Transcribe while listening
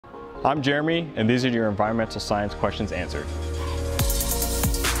I'm Jeremy, and these are your environmental science questions answered.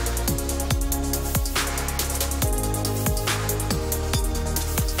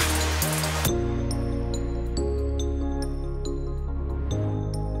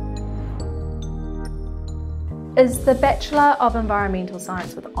 Is the Bachelor of Environmental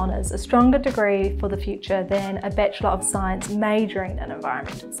Science with honours a stronger degree for the future than a Bachelor of Science majoring in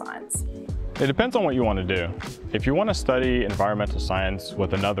environmental science? It depends on what you want to do. If you want to study environmental science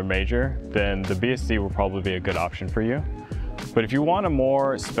with another major, then the BSc will probably be a good option for you. But if you want a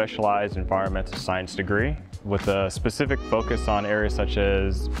more specialized environmental science degree with a specific focus on areas such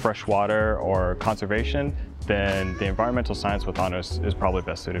as freshwater or conservation, then the environmental science with honours is probably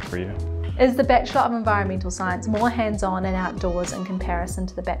best suited for you. Is the Bachelor of Environmental Science more hands-on and outdoors in comparison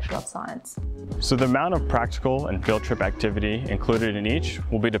to the Bachelor of Science? So the amount of practical and field trip activity included in each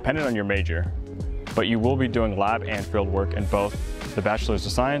will be dependent on your major, but you will be doing lab and field work in both the Bachelor's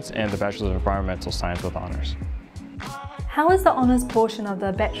of Science and the Bachelor's of Environmental Science with honours. How is the honours portion of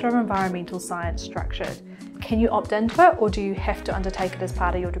the Bachelor of Environmental Science structured? Can you opt into it, or do you have to undertake it as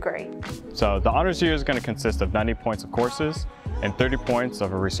part of your degree? So the honours year is going to consist of 90 points of courses and 30 points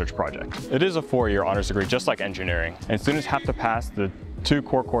of a research project. It is a 4-year honours degree, just like engineering, and students have to pass the 2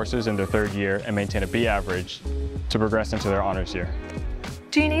 core courses in their 3rd year and maintain a B average to progress into their honours year.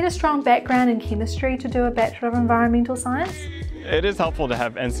 Do you need a strong background in chemistry to do a Bachelor of Environmental Science? It is helpful to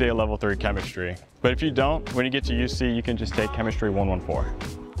have NCAA Level 3 chemistry, but if you don't, when you get to UC, you can just take Chemistry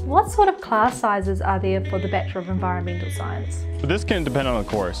 114. What sort of class sizes are there for the Bachelor of Environmental Science? This can depend on the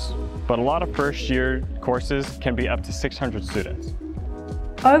course, but a lot of first-year courses can be up to 600 students.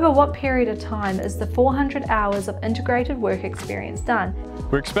 Over what period of time is the 400 hours of integrated work experience done?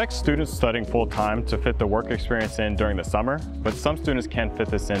 We expect students studying full-time to fit the work experience in during the summer, but some students can fit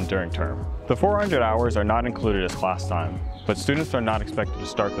this in during term. The 400 hours are not included as class time, but students are not expected to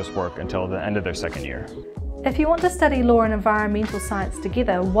start this work until the end of their 2nd year. If you want to study law and environmental science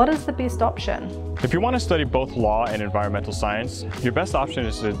together, what is the best option? If you want to study both law and environmental science, your best option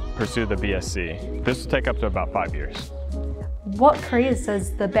is to pursue the BSc. This will take up to about 5 years. What careers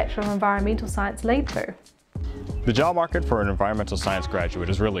does the Bachelor of Environmental Science lead to? The job market for an environmental science graduate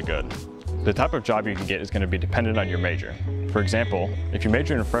is really good. The type of job you can get is going to be dependent on your major. For example, if you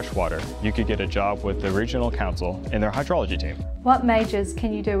major in freshwater, you could get a job with the regional council in their hydrology team. What majors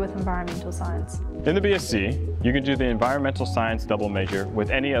can you do with environmental science? In the BSc, you can do the environmental science double major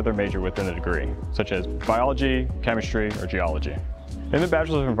with any other major within the degree, such as biology, chemistry, or geology. In the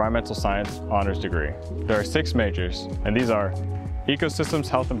Bachelor of Environmental Science honors degree, there are 6 majors, and these are ecosystems,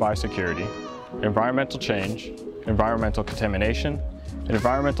 health and biosecurity, environmental change, environmental contamination,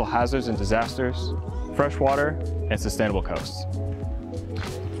 environmental hazards and disasters, freshwater, and sustainable coasts.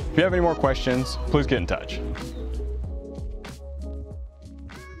 If you have any more questions, please get in touch.